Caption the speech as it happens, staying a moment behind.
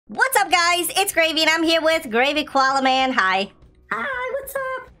guys, it's Gravy and I'm here with Gravycatman. Hi. Hi, what's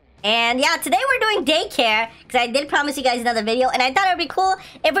up? And yeah, today we're doing daycare because I did promise you guys another video and I thought it would be cool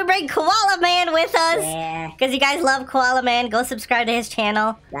if we bring Koala Man with us. Yeah. Because you guys love Koala Man. Go subscribe to his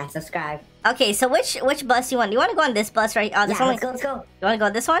channel. Yeah, subscribe. Okay, so which bus you want? Do you want to go on this bus right? Oh, this yeah, one. let's go. You want to go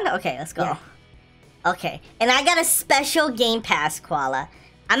on this one? Okay, let's go. Yeah. Okay, and I got a special game pass, Koala.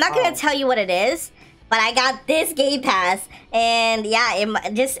 I'm not going to tell you what it is, but I got this game pass, and yeah,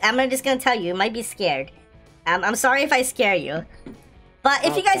 I'm just gonna tell you, it might be scared. I'm sorry if I scare you. But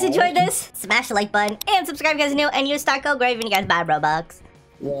if you guys enjoyed this, smash the like button, and subscribe if you guys are new, and use Star Code Gravy and you guys buy Robux.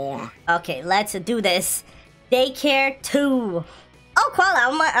 Yeah. Okay, let's do this. Daycare 2. Oh,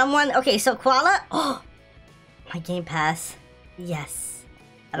 Koala, I'm one. Okay, so Koala, oh, my game pass. Yes.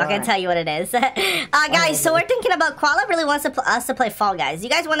 I'm not gonna tell you what it is. Guys, so we're thinking about Koala really wants us to play Fall Guys. You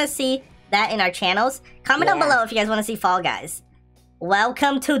guys want to see that in our channels? Comment down below if you guys want to see Fall Guys.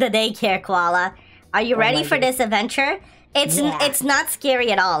 Welcome to the daycare, Koala. Are you ready for this adventure? It's not scary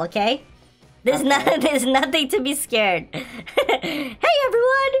at all, okay? There's nothing to be scared. Hey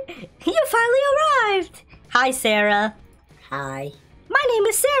everyone! You finally arrived! Hi, Sarah. Hi. My name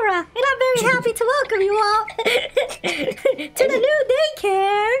is Sarah, and I'm very happy to welcome you all to the new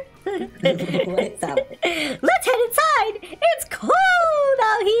daycare. What's up? Let's head inside. It's cold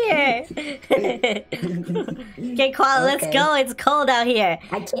out here. Okay, Koala, let's go. It's cold out here.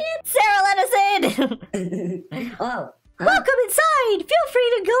 I can't. Sarah, let us in. Oh. Welcome inside. Feel free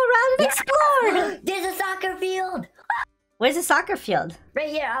to go around and explore. There's a soccer field. Where's the soccer field? Right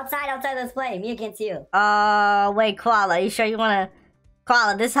here, outside, let's play. Me against you. Wait, Koala, you sure you want to...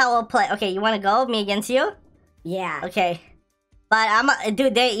 Koala, this is how we'll play. Okay, you want to go? Me against you? Yeah. Okay. But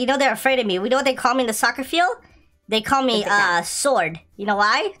dude, you know they're afraid of me. We know what they call me in the soccer field? They call me, Sword. You know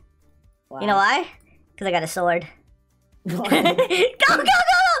why? You know why? Because I got a sword. Go, go, go, go!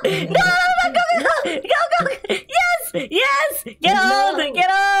 No, go! Yes! Yes! Get old! Get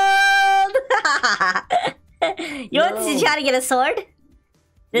old! You want to try to get a sword?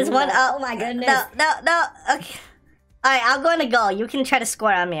 This one, oh my goodness. No. Okay. Alright, I'll go in the goal. You can try to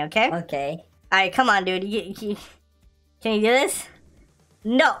score on me, okay? Okay. Alright, come on, dude. Can you do this?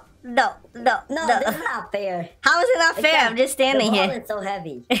 No. No, this is not fair. How is it not fair? I'm just standing here. The ball is so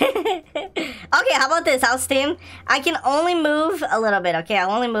heavy. Okay, how about this? I'll stand. I can only move a little bit, okay?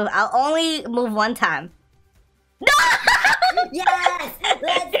 I'll only move one time. No! Yes!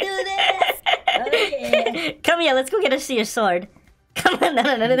 Let's do this! Okay. Come here, let's go get your sword. Come on, no.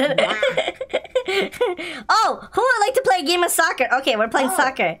 Oh, who would like to play a game of soccer? Okay, we're playing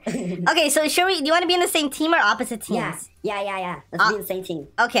soccer. Okay, so do you want to be in the same team or opposite teams? Yeah. Let's be in the same team.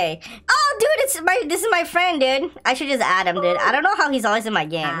 Okay. Oh, dude, this is my friend, dude. I should just add him, dude. I don't know how he's always in my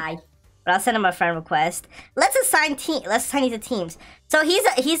game. Hi. But I'll send him a friend request. Let's assign these to teams. So he's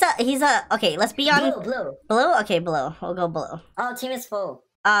a okay, let's be on Blue. Blue? Okay, blue. We'll go blue. Oh, team is full.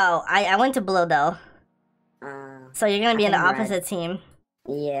 Oh, I went to blue though. So you're gonna be in the opposite team.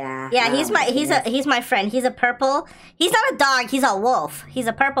 Yeah. Yeah, he's my friend. He's a purple. He's not a dog, he's a wolf. He's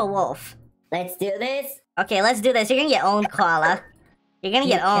a purple wolf. Let's do this. Okay, let's do this. You're gonna get owned, Koala. You're gonna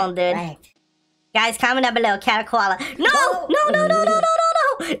get owned, dude. Right. Guys, comment down below, cat or koala. No, dude, what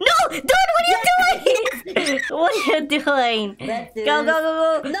are you doing? What are you doing? Let's do Go.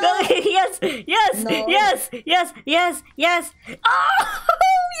 No. Go. Yes. Oh, yes.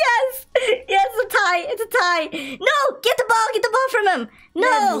 It's a tie. No, get the ball from him.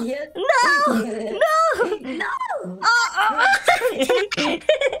 No. Yes. No.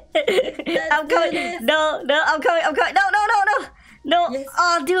 I'm coming. No, I'm coming. No. Yes.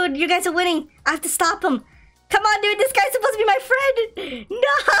 Oh, dude, you guys are winning. I have to stop him. Come on, dude. This guy's supposed to be my friend.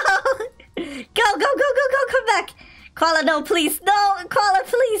 No. Go. Come back. Koala, no, please. No, Koala,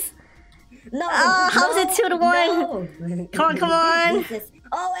 please. No. How's it 2-1? No. Come on.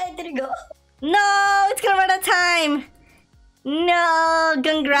 Oh, I didn't go. No, it's gonna run out of time. No,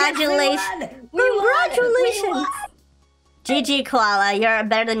 congratulations. Yes, we won. GG, Koala, you're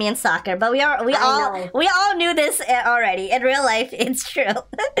better than me in soccer, but we all knew this already. In real life, it's true.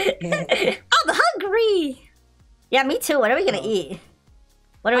 I'm hungry. Yeah, me too. What are we gonna eat?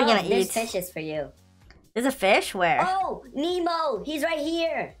 What are we gonna eat? There's fishes for you. There's a fish? Where? Oh, Nemo. He's right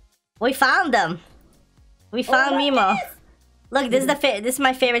here. We found them. We found Nemo. Look, this is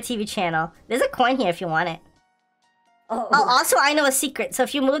my favorite TV channel. There's a coin here if you want it. Oh, also, I know a secret. So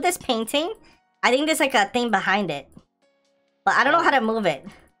if you move this painting, I think there's like a thing behind it. But I don't know how to move it.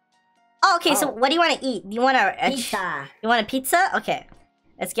 Oh, okay, so what do you want to eat? Do you want a pizza? You want a pizza? Okay.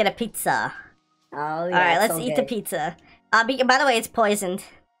 Let's get a pizza. Oh, yeah. Alright, let's eat the pizza. By the way, it's poisoned.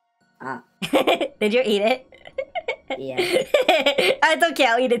 Did you eat it? Yeah. It's okay,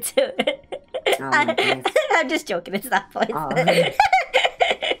 I'll eat it too. Oh, my goodness. I'm just joking, it's not poison. Oh.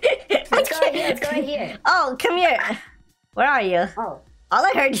 Let's go right here. Let's go right here. Oh, come here. Where are you? Oh. All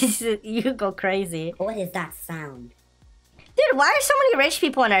I heard is you go crazy. What is that sound? Dude, why are so many rich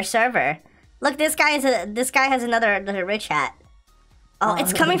people on our server? Look, this guy has another rich hat. Oh,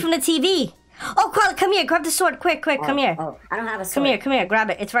 it's coming from the TV. Oh, Koala, come here. Grab the sword. Quick, come here. Oh, I don't have a sword. Come here. Grab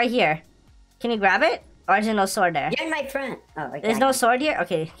it. It's right here. Can you grab it? Or is there no sword there? You're in my front. Oh, okay. There's no sword here?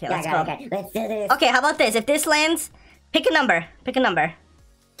 Okay, let's go. Okay, let's do this. Okay, how about this? If this lands, pick a number.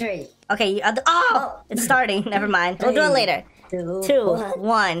 3. Okay, it's starting. Never mind. We'll do it later. 2,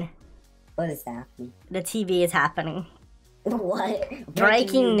 1. What is happening? The TV is happening. What?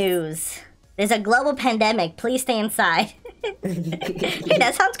 Breaking news. There's a global pandemic. Please stay inside. Hey,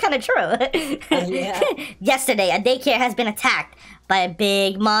 that sounds kind of true. Yeah. Yesterday, a daycare has been attacked by a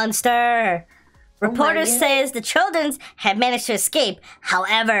big monster. Reporters says the children have managed to escape.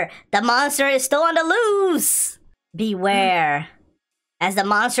 However, the monster is still on the loose. Beware, as the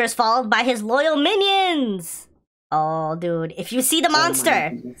monster is followed by his loyal minions. Oh, dude, if you see the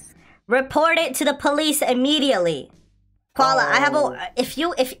monster, report it to the police immediately. Koala, I have a.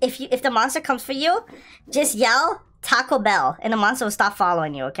 If the monster comes for you, just yell Taco Bell, and the monster will stop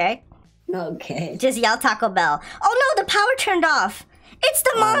following you. Okay? Okay. Just yell Taco Bell. Oh no, the power turned off. It's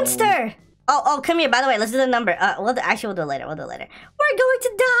the monster. Oh, come here. By the way, let's do the number. We'll do it later. We're going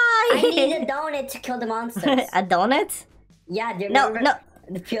to die. I need a donut to kill the monsters. A donut? Yeah. Do you remember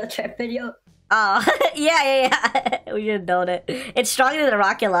the field trip video? Oh, yeah. We need a donut. It's stronger than a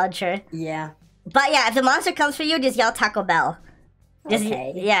rocket launcher. Yeah. But yeah, if the monster comes for you, just yell Taco Bell.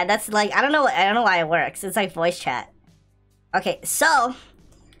 Okay. Yeah, that's like I don't know why it works. It's like voice chat. Okay, so, all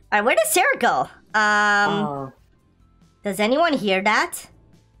right, where does Sarah go? Does anyone hear that?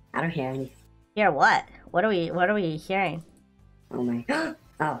 I don't hear anything. Hear what? What are we hearing? Oh my.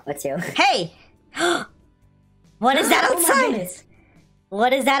 Oh, that's you. Hey! What is that outside?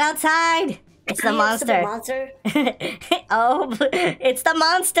 What is that outside? It's the monster. It's the monster? Oh, it's the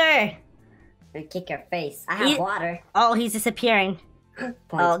monster. And kick your face. I have water. Oh, he's disappearing.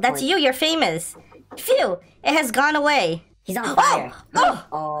 That's you. You're famous. Phew! It has gone away. He's on fire.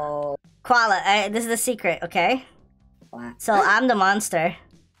 Oh! Koala, this is the secret, okay? What? So I'm the monster.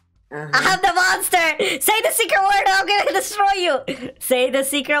 I'm the monster! Say the secret word, I'm gonna destroy you! Say the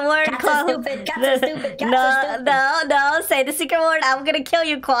secret word, Koala. Cats are stupid. No, say the secret word, I'm gonna kill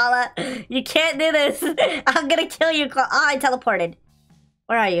you, Koala. You can't do this. I'm gonna kill you, Koala. Oh, I teleported.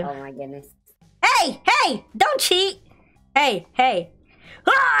 Where are you? Oh my goodness. Hey! Don't cheat! Hey!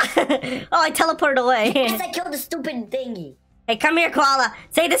 Ah! Oh, I teleported away. Yes, I killed the stupid thingy. Hey, come here, Koala.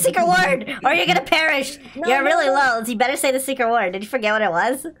 Say the secret word, or you're gonna perish. You're really low, so you better say the secret word. Did you forget what it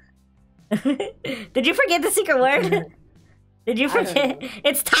was? Did you forget the secret word? Did you forget?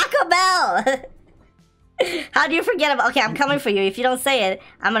 It's Taco Bell. How do you forget about? Okay, I'm coming for you. If you don't say it,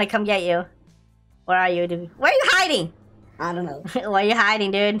 I'm gonna come get you. Where are you, dude? Where are you hiding? I don't know. Where are you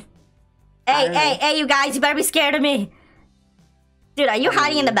hiding, dude? Hey, you guys! You better be scared of me. Dude, are you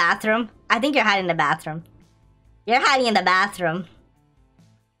hiding in the bathroom? I think you're hiding in the bathroom. You're hiding in the bathroom.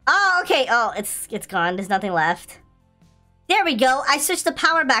 Oh, okay. Oh, it's gone. There's nothing left. There we go. I switched the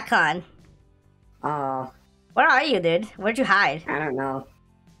power back on. Oh. Where are you, dude? Where'd you hide? I don't know.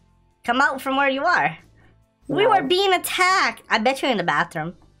 Come out from where you are. No. We were being attacked. I bet you're in the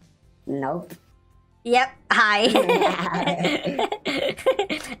bathroom. Nope. Yep. Hi.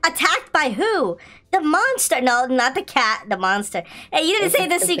 Attacked by who? The monster. No, not the cat. The monster. Hey, you didn't say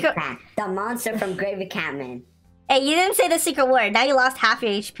the secret. Cat. The monster from Gravycatman. Hey, you didn't say the secret word. Now you lost half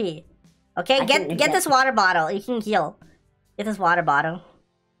your HP. Okay, get this water bottle. You can heal. Get this water bottle.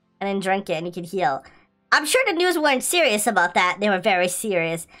 And then drink it and you can heal. I'm sure the news weren't serious about that. They were very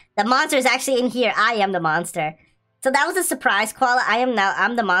serious. The monster is actually in here. I am the monster. So that was a surprise, Koala.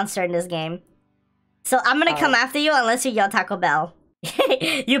 I'm the monster in this game. So I'm gonna come after you unless you yell Taco Bell.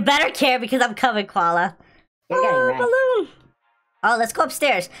 You better care because I'm coming, Koala. You're getting right. Balloon. Oh, let's go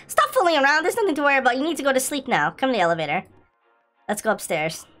upstairs. Stop fooling around. There's nothing to worry about. You need to go to sleep now. Come in the elevator. Let's go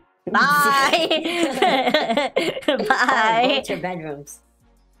upstairs. Bye. Bye. Go to your bedrooms.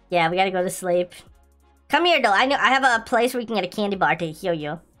 Yeah, we gotta go to sleep. Come here, though. I have a place where you can get a candy bar to heal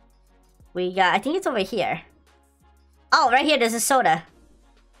you. I think it's over here. Oh, right here. There's a soda.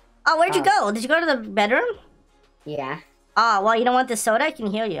 Oh, where'd you go? Did you go to the bedroom? Yeah. Oh, well, you don't want the soda? I can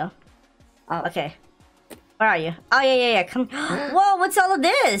heal you. Oh. Okay. Where are you? Oh, yeah. Come. Whoa, what's all of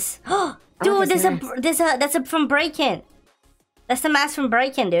this? Dude, that's from Break-In. That's the mask from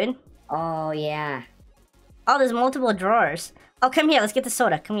Break-In, dude. Oh, yeah. Oh, there's multiple drawers. Oh, come here. Let's get the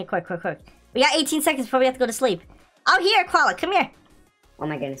soda. Come here, quick. We got 18 seconds before we have to go to sleep. Oh, here, Koala, come here. Oh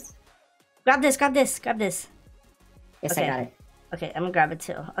my goodness. Grab this, grab this, grab this. Yes, Okay. I got it. Okay, I'm gonna grab it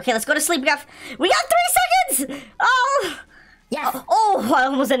too. Okay, let's go to sleep. We got 3 seconds! Oh! Yes! Oh, I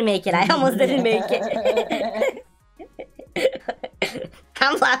almost didn't make it. I almost didn't make it.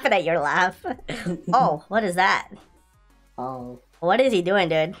 I'm laughing at your laugh. Oh, what is that? Oh, What is he doing,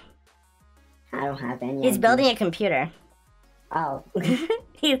 dude? I don't have any. He's idea. building a computer. Oh.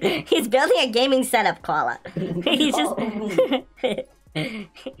 He's building a gaming setup, Koala. He's just...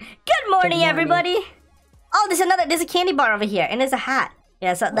 Good morning, everybody! Oh, there's a candy bar over here, and there's a hat.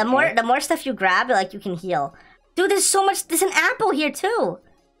 Yeah, so the more stuff you grab, like, you can heal. Dude, there's an apple here, too!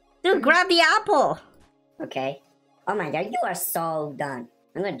 Dude, grab the apple! Okay. Oh my god, you are so done.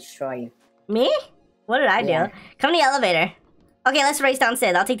 I'm gonna destroy you. Me? What did I do? Yeah. Come to the elevator. Okay, let's race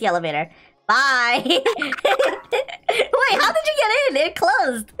downstairs. I'll take the elevator. Bye! Wait, how did you get in? It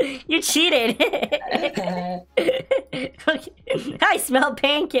closed! You cheated! Okay. I smell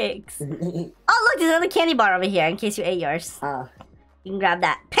pancakes! Oh, look, there's another candy bar over here in case you ate yours. Oh. You can grab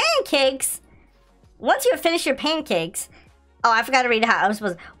that. Pancakes! Once you finish your pancakes... Oh, I forgot to read how I was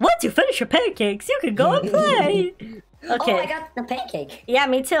supposed to... Once you finish your pancakes, you can go and play! Okay. Oh, I got the pancake. Yeah,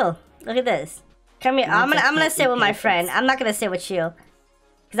 me too. Look at this. Come here. I'm gonna sit with my friend. I'm not gonna sit with you.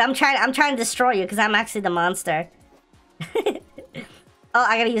 Cause I'm trying to destroy you, cause I'm actually the monster. Oh,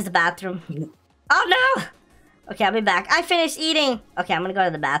 I gotta use the bathroom. Oh no! Okay, I'll be back. I finished eating. Okay, I'm gonna go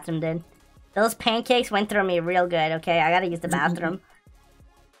to the bathroom then. Those pancakes went through me real good, okay? I gotta use the bathroom.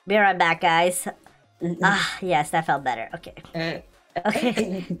 Be right back, guys. Ah, yes, that felt better. Okay.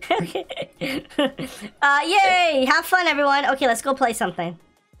 Okay. Okay. Yay! Have fun, everyone. Okay, let's go play something.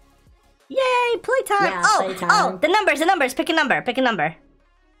 Yay! Playtime. Yeah, Oh, playtime. oh, the numbers. Pick a number. Pick a number.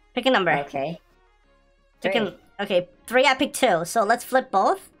 Pick a number. Okay. Okay, 3. I picked 2. So let's flip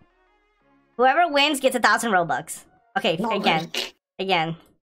both. Whoever wins gets 1,000 Robux. Okay, No. again.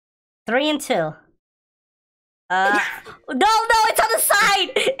 3 and 2. No, it's on the side.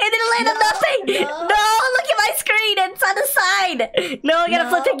 It didn't land on nothing. No, look at my screen. It's on the side. No, I gotta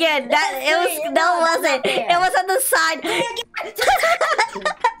flip again. It wasn't. It was on the side.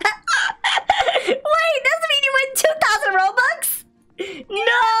 Wait, doesn't mean you win 2,000 Robux?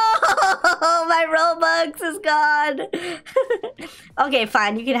 No, my Robux is gone. Okay,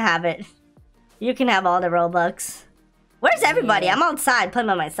 fine. You can have it. You can have all the Robux. Where's everybody? Yeah. I'm outside playing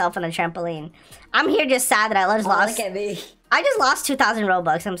by myself on a trampoline. I'm here just sad that I just lost. Look at me. I just lost 2,000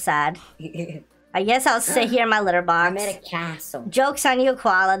 Robux. I'm sad. I guess I'll sit here in my litter I box. made a castle. Joke's on you,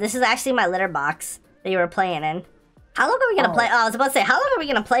 Koala. This is actually my litter box that you were playing in. How long are we gonna play? Oh, I was about to say, how long are we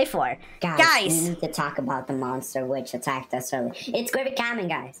gonna play for? Guys, we need to talk about the monster which attacked us earlier. It's Gravycatman,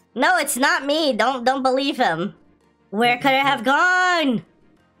 guys. No, it's not me. Don't believe him. Where could it have gone?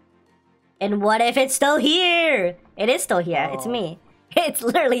 And what if it's still here? It is still here. It's me. It's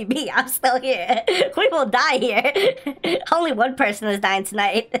literally me. I'm still here. We will die here. Only one person is dying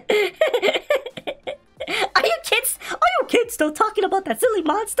tonight. Are you kids still talking about that silly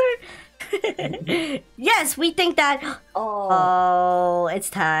monster? Yes, we think that. Oh, it's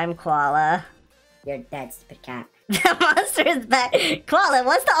time, Koala. You're dead, stupid cat. The monster is back. Koala,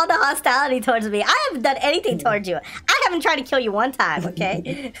 what's all the hostility towards me? I haven't done anything towards you. I haven't tried to kill you one time,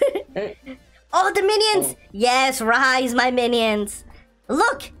 okay? Oh, the minions! Yes, rise, my minions.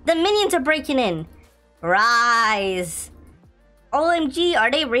 Look, the minions are breaking in. Rise. OMG, are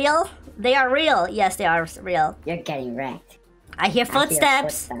they real? They are real. Yes, they are real. You're getting wrecked. I hear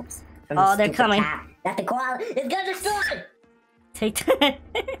footsteps. From Oh, the they're stupid coming. cat that the koala is gonna destroy. Take that.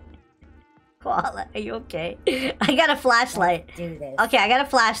 Koala, are you okay? I got a flashlight. Let's do this. Okay, I got a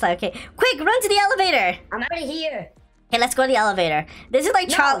flashlight. Okay, quick, run to the elevator. I'm already here. Okay, let's go to the elevator. This is like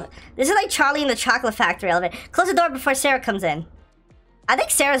No. This is like Charlie in the Chocolate Factory elevator. Close the door before Sarah comes in. I think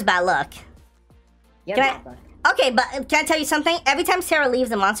Sarah's bad luck. You're Can bad luck. Okay, but can I tell you something? Every time Sarah leaves,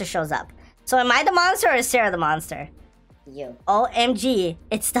 the monster shows up. So am I the monster or is Sarah the monster? You. OMG,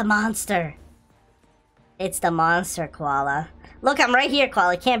 it's the monster. It's the monster, Koala. Look, I'm right here,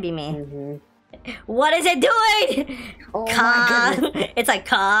 Koala. It can't be me. Mm-hmm. What is it doing? Oh my goodness. It's like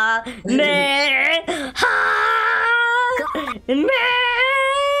ka me ha me.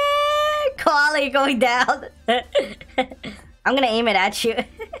 Koala, you're going down. I'm gonna aim it at you.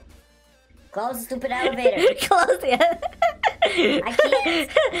 Close the stupid elevator. Close it. I can't.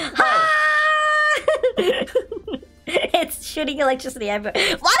 It's shooting electricity everywhere.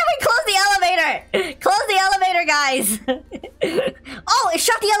 Why don't we close the elevator? Close the elevator, guys. Oh, it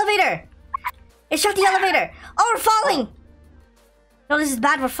shot the elevator. It shot the elevator. Oh, we're falling. No, this is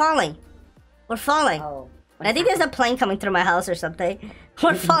bad. We're falling. We're falling. Oh. I think there's a plane coming through my house or something.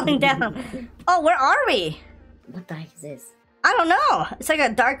 We're falling down. Oh, where are we? What the heck is this? I don't know. It's like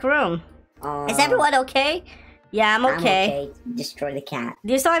a dark room. Is everyone okay? Yeah, I'm okay. Destroy the cat.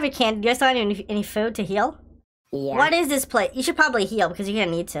 Do you still have your candy? Do you still have any food to heal? Yeah. What is this place? You should probably heal because you're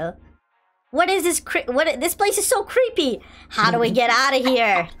gonna need to. What is this? This place is so creepy. How do we get out of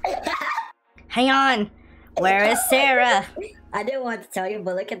here? Hang on. Where is Sarah? I didn't want to tell you,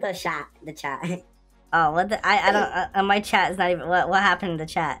 but look at the chat. Oh, what the? I don't. My chat is not even. What happened in the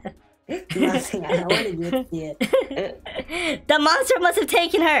chat? Nothing. I wanted you to see it. The monster must have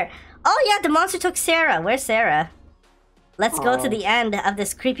taken her. Oh yeah, the monster took Sarah. Where's Sarah? Let's go to the end of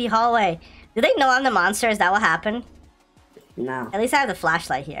this creepy hallway. Do they know I'm the monster? Is that what happened? No. At least I have the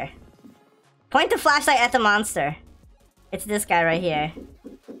flashlight here. Point the flashlight at the monster. It's this guy right here.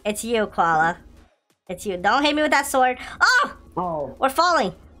 It's you, Koala. It's you. Don't hit me with that sword. Oh! Oh. We're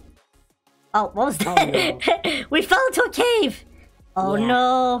falling. Oh, what was that? Oh, no. We fell into a cave. Oh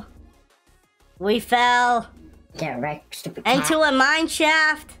no. We fell. Get wrecked, stupid cat. Into a mine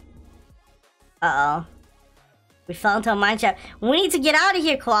shaft. Uh-oh. We fell into a mine shaft. We need to get out of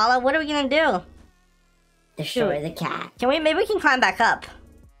here, Koala. What are we gonna do? Destroy the cat. Can we? Maybe we can climb back up.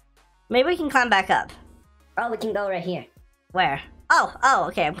 Maybe we can climb back up. Oh, we can go right here. Where? Oh,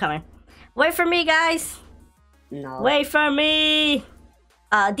 okay, I'm coming. Wait for me, guys. No. Wait for me.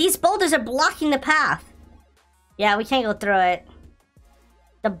 These boulders are blocking the path. Yeah, we can't go through it.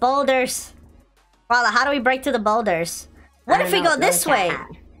 The boulders. Koala, how do we break through the boulders? What if we go this way?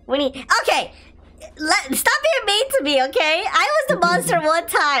 We need... Okay. Stop being mean to me, okay? I was the monster one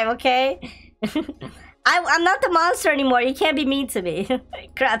time, okay? I'm not the monster anymore. You can't be mean to me.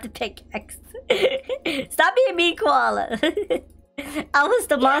 Grab the pickaxe. Stop being mean, Koala. I was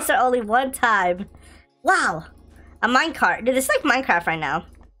the monster only one time. Wow. A minecart. Dude, this is like Minecraft right now.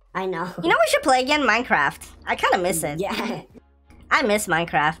 I know. You know we should play again? Minecraft. I kind of miss it. Yeah. I miss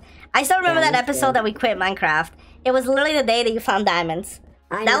Minecraft. I still remember that episode that we quit Minecraft. It was literally the day that you found diamonds.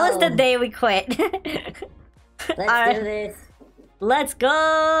 That was the day we quit. Let's do this. Let's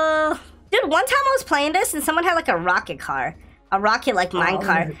go. Dude, one time I was playing this and someone had like a rocket car. A rocket like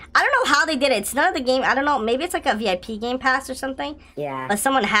minecart. I don't know how they did it. It's none of the game. I don't know. Maybe it's like a VIP game pass or something. Yeah. But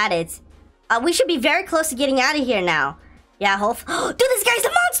someone had it. We should be very close to getting out of here now. Yeah, dude, this guy's the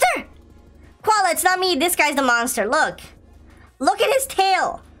monster! Koala, it's not me. This guy's the monster. Look. Look at his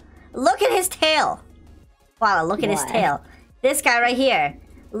tail. Look at his tail. Koala, look at his tail. This guy right here.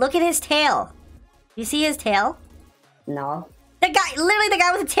 Look at his tail. You see his tail? No. The guy, literally the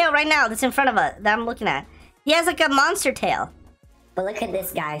guy with the tail right now that's in front of us, that I'm looking at. He has like a monster tail. But look at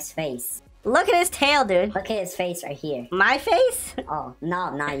this guy's face. Look at his tail, dude. Look at his face right here. My face? Oh,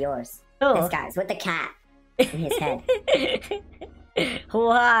 no, not yours. Who? This guy's with the cat in his head.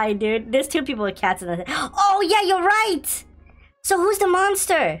 Why, dude? There's two people with cats in the head. Oh, yeah, you're right. So who's the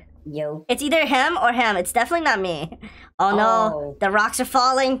monster? You. It's either him or him. It's definitely not me. Oh, no. The rocks are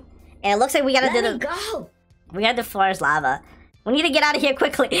falling. And it looks like we gotta do the... go. We got the floor is lava. We need to get out of here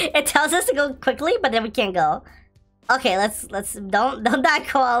quickly. It tells us to go quickly, but then we can't go. Okay, let's don't die,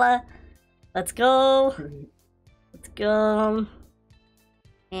 Koala. Let's go. Let's go.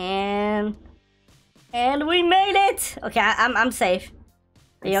 And we made it. Okay, I'm safe.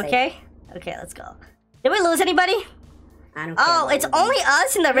 Are you okay? Okay, let's go. Did we lose anybody? I don't care. Oh, it's only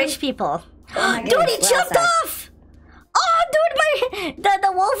us and the rich people. Oh dude, he jumped off! Oh, dude,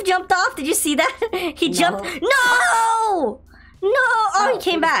 the wolf jumped off. Did you see that? He jumped. No! No! Oh, he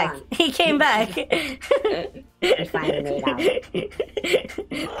came back. He came back. We finally made out.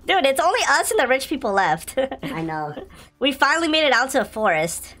 Dude, it's only us and the rich people left. I know. We finally made it out to a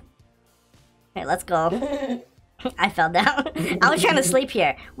forest. Okay, let's go. I fell down. I was trying to sleep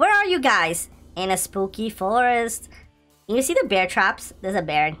here. Where are you guys? In a spooky forest. You see the bear traps? There's a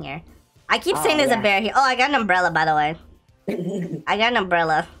bear in here. I keep saying there's a bear here. Oh, I got an umbrella, by the way. I got an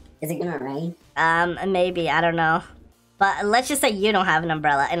umbrella. Is it gonna rain? Maybe. I don't know. But let's just say you don't have an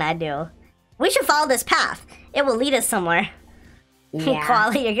umbrella, and I do. We should follow this path. It will lead us somewhere. Yeah.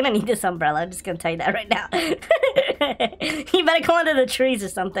 Koala, you're gonna need this umbrella. I'm just gonna tell you that right now. You better go under the trees or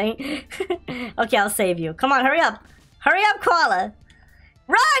something. Okay, I'll save you. Come on, hurry up. Hurry up, Koala.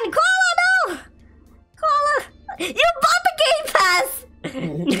 Run, Koala, no! Koala, you bought the game pass!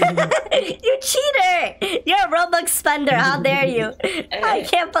 You cheater! You're a Roblox spender. How dare you? I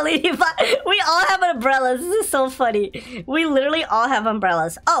can't believe you bought... We all have umbrellas. This is so funny. We literally all have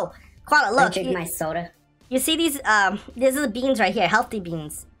umbrellas. Oh, Koala, look. Drink my soda. You see these are the beans right here, healthy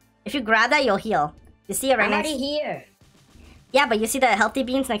beans. If you grab that, you'll heal. You see it right next... I'm already here. Yeah, but you see the healthy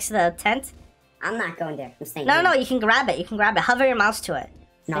beans next to the tent? I'm not going there. I'm staying No, here. no, you can grab it. You can grab it. Hover your mouse to it.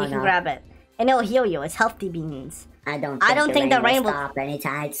 No, you can grab it. And it'll heal you. It's healthy beans. I don't think the rain will stop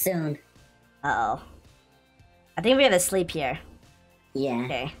anytime soon. Uh-oh. I think we're gonna sleep here. Yeah.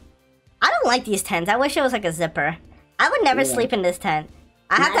 Okay. I don't like these tents. I wish it was like a zipper. I would never sleep in this tent.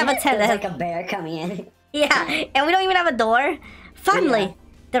 I have to have a tent that has like a bear coming in. Yeah, and we don't even have a door. Finally,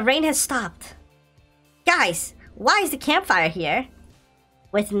 the rain has stopped. Guys, why is the campfire here?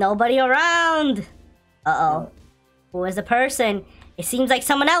 With nobody around. Uh-oh. Who is the person? It seems like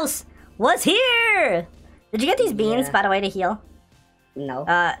someone else was here. Did you get these beans, by the way, to heal? No.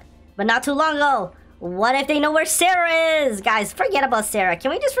 But not too long ago. What if they know where Sarah is? Guys, forget about Sarah.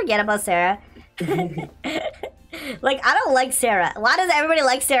 Can we just forget about Sarah? Like, I don't like Sarah. Why does everybody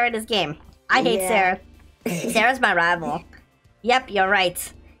like Sarah in this game? I hate Sarah. Sarah's my rival. Yep, you're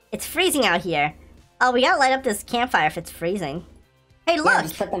right. It's freezing out here. Oh, we gotta light up this campfire if it's freezing. Hey, look! Yeah,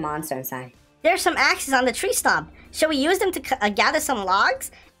 just put the monster inside. There's some axes on the tree stump. Shall we use them to gather some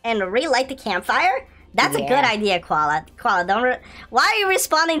logs and relight the campfire? That's a good idea, Koala. Koala, don't... Why are you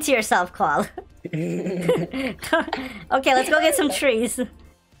responding to yourself, Koala? Okay, let's go get some trees.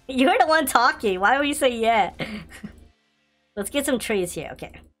 You're the one talking. Why would you say yeah? Let's get some trees here.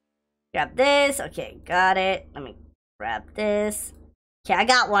 Okay. Grab this. Okay, got it. Let me grab this. Okay, I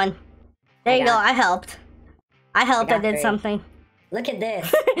got one. There you go. I helped. I did 3. something. Look at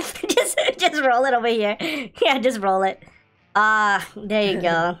this. just roll it over here. Yeah, just roll it. There you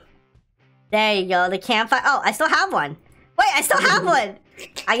go. There you go. The campfire. Oh, I still have one. Wait, I still have one.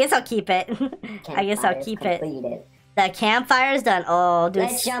 I guess I'll keep it. I guess I'll keep it. The campfire's done. Oh, dude.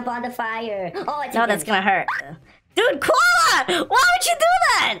 Let's jump on the fire. Oh, it's no, that's gonna hurt. Dude, Koala! Why would you do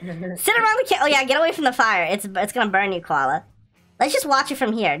that? Sit around the oh yeah, get away from the fire. It's gonna burn you, Koala. Let's just watch it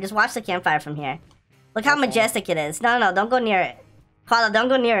from here. Just watch the campfire from here. Look how majestic it is. No, don't go near it. Koala, don't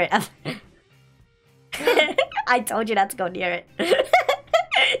go near it. I told you not to go near it.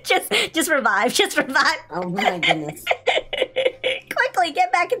 Just revive. Just revive. Oh my goodness. Quickly,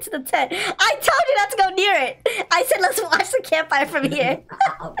 get back into the tent. I told you not to go near it. I said let's watch the campfire from here.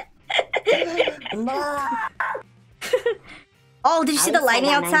 Oh, did you see the lighting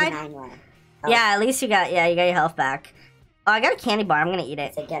outside? Yeah, at least you got your health back. Oh, I got a candy bar. I'm gonna eat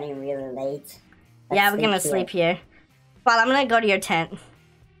it. It's getting really late. Yeah, we're gonna sleep here. Well, I'm gonna go to your tent.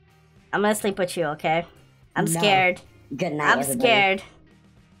 I'm gonna sleep with you, okay? I'm scared. Good night, I'm scared.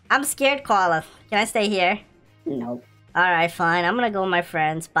 I'm scared, Koala. Can I stay here? Nope. Alright, fine. I'm gonna go with my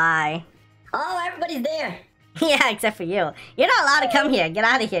friends. Bye. Oh, everybody's there. Yeah, except for you. You're not allowed to come here. Get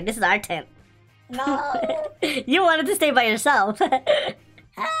out of here. This is our tent. No. You wanted to stay by yourself.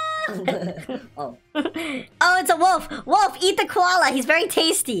 Oh, it's a wolf. Wolf, eat the koala. He's very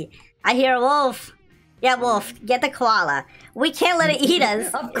tasty. I hear a wolf. Yeah, wolf, get the koala. We can't let it eat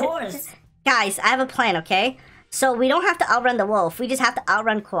us. Of course. Guys, I have a plan, okay? So we don't have to outrun the wolf. We just have to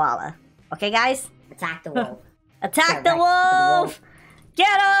outrun koala. Okay, guys? Attack the wolf. Attack the wolf! Get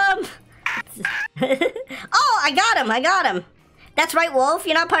him! Oh, I got him. That's right, wolf.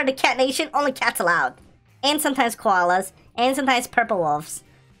 You're not part of the cat nation. Only cats allowed. And sometimes koalas. And sometimes purple wolves.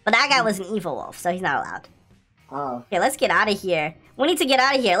 But that guy was an evil wolf, so he's not allowed. Oh. Okay, let's get out of here. We need to get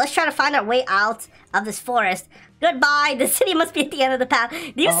out of here. Let's try to find our way out of this forest. Goodbye. The city must be at the end of the path.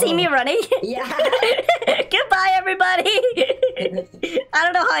 Do you see me running? Yeah. Goodbye, everybody. I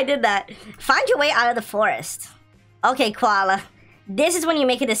don't know how I did that. Find your way out of the forest. Okay, Koala. This is when you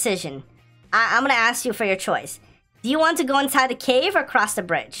make a decision. I'm going to ask you for your choice. Do you want to go inside the cave or cross the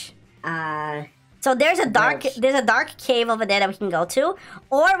bridge? So there's a dark cave over there that we can go to,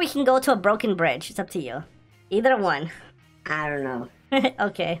 or we can go to a broken bridge. It's up to you. Either one. I don't know.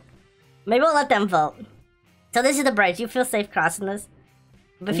 Okay. Maybe we'll let them vote. So this is the bridge. You feel safe crossing this?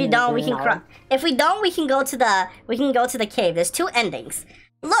 But if you don't, we can cross. If we don't, we can go to the cave. There's 2 endings.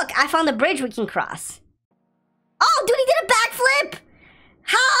 Look, I found a bridge we can cross. Oh, dude, he did a backflip!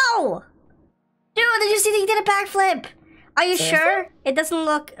 How? Dude, did you see that he did a backflip? Are you sure? It doesn't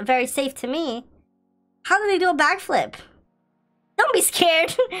look very safe to me. How did he do a backflip? Don't be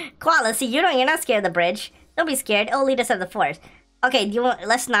scared. Koala, see, you're not scared of the bridge. Don't be scared. It'll lead us to the forest. Okay,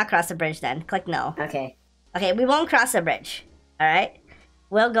 let's not cross the bridge then. Click no. Okay. Okay, we won't cross the bridge. Alright?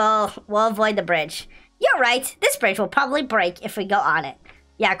 We'll avoid the bridge. You're right. This bridge will probably break if we go on it.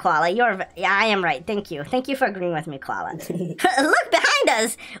 Yeah, Koala, I am right. Thank you. Thank you for agreeing with me, Koala. Look behind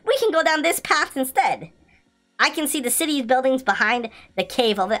us! We can go down this path instead. I can see the city's buildings behind the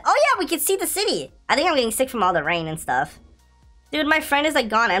cave over there. Oh yeah, we can see the city. I think I'm getting sick from all the rain and stuff. Dude, my friend is like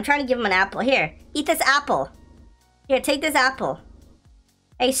gone. I'm trying to give him an apple. Here, eat this apple. Here, take this apple.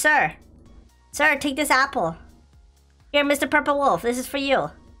 Hey, sir. Sir, take this apple. Here, Mr. Purple Wolf, this is for you.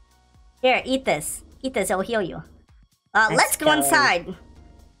 Here, eat this. Eat this, it'll heal you. Let's go inside.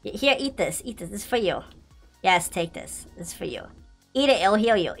 Here, eat this. Eat this. This is for you. Yes, take this. This is for you. Eat it, it'll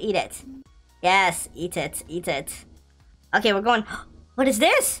heal you. Eat it. Yes, eat it. Eat it. Okay, we're going... What is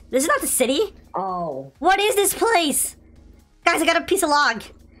this? This is not the city. Oh. What is this place? Guys, I got a piece of log.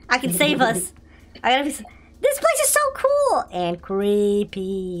 I can save us. I got a piece of... This place is so cool and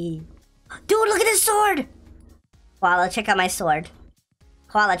creepy. Dude, look at this sword. Koala, check out my sword.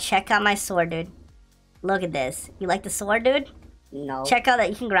 Koala, check out my sword, dude. Look at this. You like the sword, dude? No. Check out that.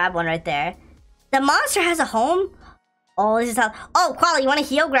 You can grab one right there. The monster has a home? Oh, this is how... Oh, Koala, you want to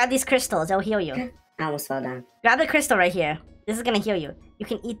heal? Grab these crystals. It'll heal you. I almost fell down. Grab the crystal right here. This is going to heal you. You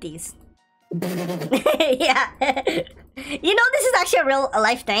can eat these. Yeah. You know, this is actually a real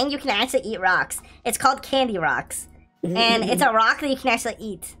life thing. You can actually eat rocks. It's called candy rocks. And it's a rock that you can actually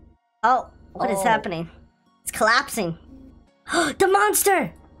eat. Oh, what is happening? It's collapsing. The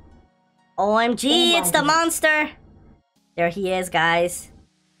monster! OMG, it's the monster! There he is, guys.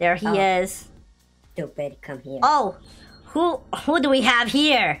 There he is. Stupid, come here. Oh, who do we have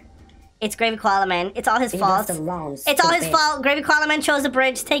here? It's Gravycatman. It's all his fault. It's all his fault. Gravycatman chose the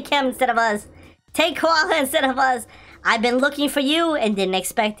bridge. Take him instead of us. Take Koala instead of us. I've been looking for you and didn't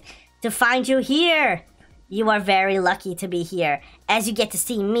expect to find you here. You are very lucky to be here, as you get to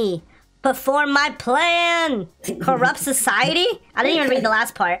see me perform my plan. Corrupt society? I didn't even read the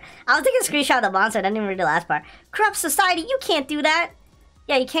last part. I was taking a screenshot of the monster. I didn't even read the last part. Corrupt society? You can't do that.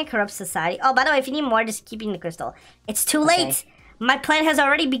 Yeah, you can't corrupt society. Oh, by the way, if you need more, just keep eating the crystal. It's too late. My plan has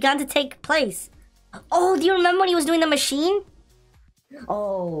already begun to take place. Oh, do you remember when he was doing the machine?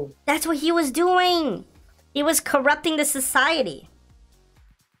 Oh. That's what he was doing. He was corrupting the society.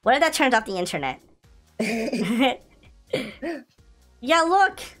 What if that turns off the internet? Yeah,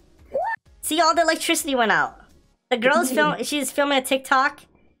 look. See, all the electricity went out. The girl's she's filming a TikTok.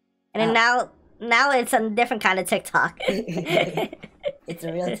 And then now it's a different kind of TikTok. It's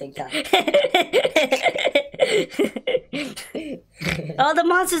a real TikTok. Oh, the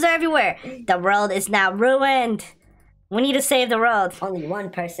monsters are everywhere. The world is now ruined. We need to save the world. Only one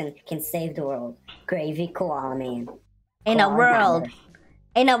person can save the world. Gravycatman. In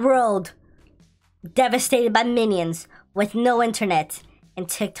a world devastated by minions with no internet, and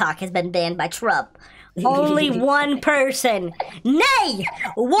TikTok has been banned by Trump. Only one person, nay,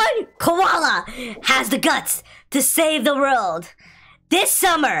 one koala, has the guts to save the world. This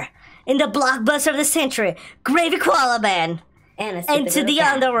summer, in the blockbuster of the century, Gravycatman into the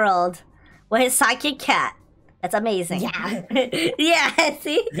underworld with his sidekick cat. That's amazing. Yeah. Yeah,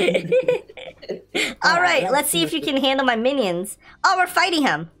 see? Alright, let's see if you can handle my minions. Oh, we're fighting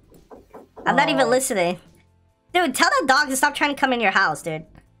him. I'm not even listening. Dude, tell that dog to stop trying to come in your house, dude.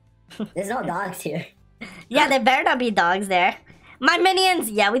 There's no dogs here. Yeah, there better not be dogs there. My minions!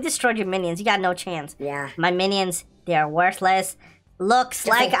 Yeah, we destroyed your minions. You got no chance. Yeah. My minions, they are worthless. Looks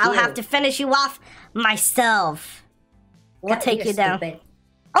like I'll have to finish you off myself. We'll take you down. Stupid.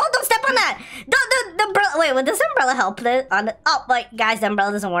 Oh, don't step on that! The umbrella. Wait, does the umbrella help? Oh, wait, guys, the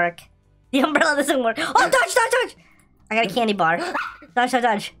umbrella doesn't work. The umbrella doesn't work. Oh, dodge! I got a candy bar.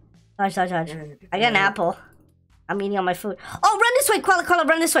 Dodge. I got an apple. I'm eating all my food. Oh, run this way, Koala,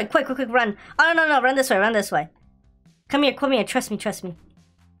 run this way. Quick, run. Oh, no, run this way. Come here, trust me. Come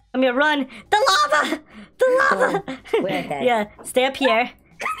here, run. The lava! Where that? Yeah, stay up here.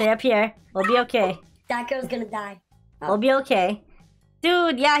 We'll be okay. That girl's gonna die. Oh. We'll be okay.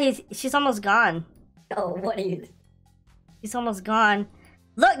 Dude, yeah, she's almost gone. Oh, what are you? She's almost gone.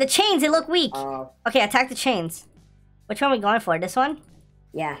 Look, the chains, they look weak. Oh. Okay, attack the chains. Which one are we going for? This one?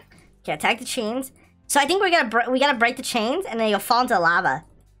 Yeah. Okay, attack the chains. So I think we gotta break the chains, and then you'll fall into the lava.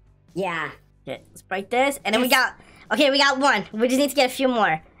 Yeah. Okay, let's break this, and then we got one. We just need to get a few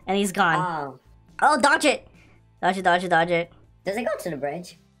more, and he's gone. Oh, dodge it. Dodge it. Does it go to the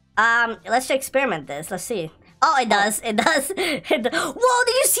bridge? Let's experiment this. Let's see. Oh, it does. Whoa,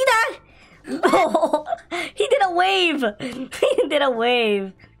 did you see that? Oh, he did a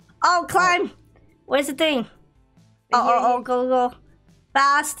wave. Oh, climb. Where's the thing? Oh, go.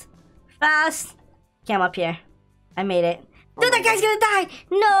 Fast. Okay, I'm up here. I made it. Dude, that guy's gonna die.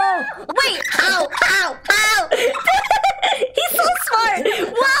 No. Wait. Ow. He's so smart.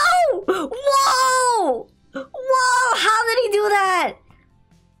 Whoa. How did he do that?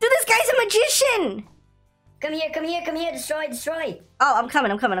 Dude, this guy's a magician. Come here. Destroy. Oh, I'm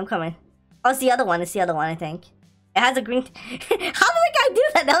coming. Oh, it's the other one, I think. It has a green... How did the guy do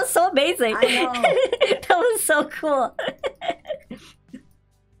that? That was so amazing. I know. That was so cool.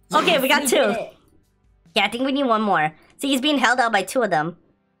 Okay, we got two. Yeah, I think we need one more. See, he's being held out by two of them.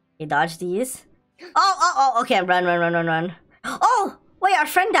 Okay, dodge these. Oh, okay, run. Oh, wait, our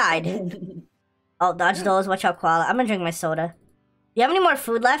friend died. Oh, dodge those. Watch out, Koala. I'm gonna drink my soda. Do you have any more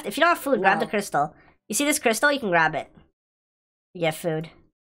food left? If you don't have food, grab the crystal. You see this crystal? You can grab it. You get food.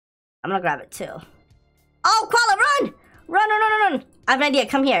 I'm gonna grab it too. Oh, Koala, run! Run! I have an idea.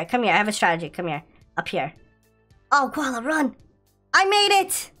 Come here. I have a strategy. Come here. Up here. Oh, Koala, run! I made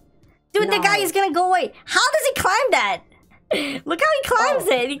it! Dude, the guy is gonna go away. How does he climb that? Look how he climbs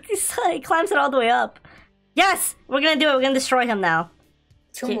it. He climbs it all the way up. Yes! We're gonna do it. We're gonna destroy him now.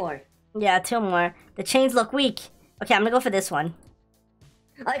 Two more. Yeah, 2 more. The chains look weak. Okay, I'm gonna go for this one.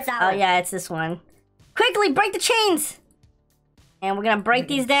 Oh, it's that one. Oh, yeah, it's this one. Quickly, break the chains! And we're gonna break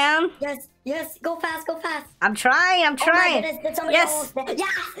these down. Yes, go fast. I'm trying. Oh my goodness, did somebody Yes.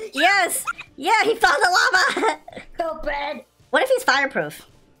 almost... Yes! Yeah, he fell in the lava! Go, Brad. What if he's fireproof?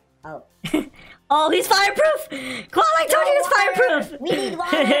 Oh. Oh, he's fireproof! Koala, I told you he's fireproof! We need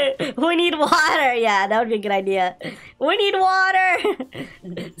water! We need water! Yeah, that would be a good idea. We need water!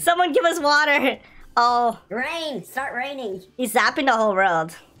 Someone give us water! Oh. Rain! Start raining! He's zapping the whole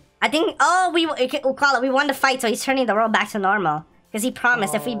world. I think... Oh, Koala, we won the fight, so he's turning the world back to normal. Because he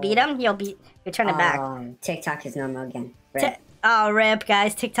promised if we beat him, he'll turn it back. TikTok is normal again. Rip,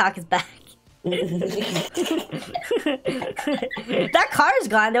 guys. TikTok is back. That car is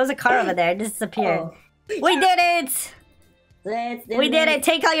gone. There was a car over there. It disappeared. Oh. We did it! We did it.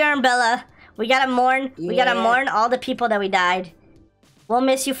 Take out your umbrella. We gotta mourn. Yeah. We gotta mourn all the people that we died. We'll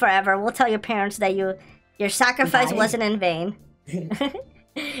miss you forever. We'll tell your parents that your sacrifice wasn't in vain.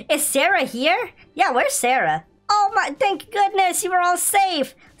 Is Sarah here? Yeah, where's Sarah? Oh my, thank goodness, you were all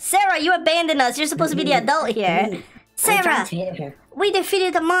safe. Sarah, you abandoned us. You're supposed to be the adult here. Sarah, we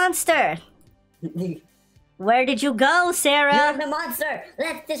defeated the monster. Where did you go, Sarah? You're the monster.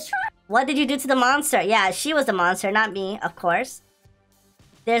 Let's destroy. What did you do to the monster? Yeah, she was the monster, not me, of course.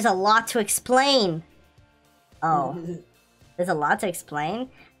 There's a lot to explain. Oh, there's a lot to explain.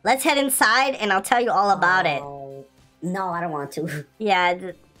 Let's head inside and I'll tell you all about it. No, I don't want to. Yeah.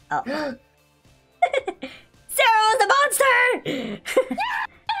 Sarah was the monster!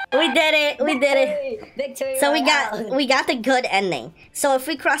 We did it! We did it! Victory! So we got the good ending. So if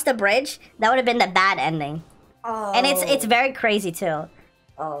we crossed the bridge, that would have been the bad ending. Oh. And it's very crazy too.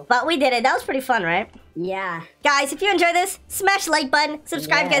 Oh. But we did it. That was pretty fun, right? Yeah. Guys, if you enjoyed this, smash the like button,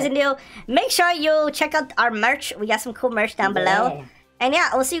 subscribe if you guys are new. Make sure you check out our merch. We got some cool merch down below. And yeah,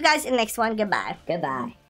 we'll see you guys in the next one. Goodbye. Goodbye.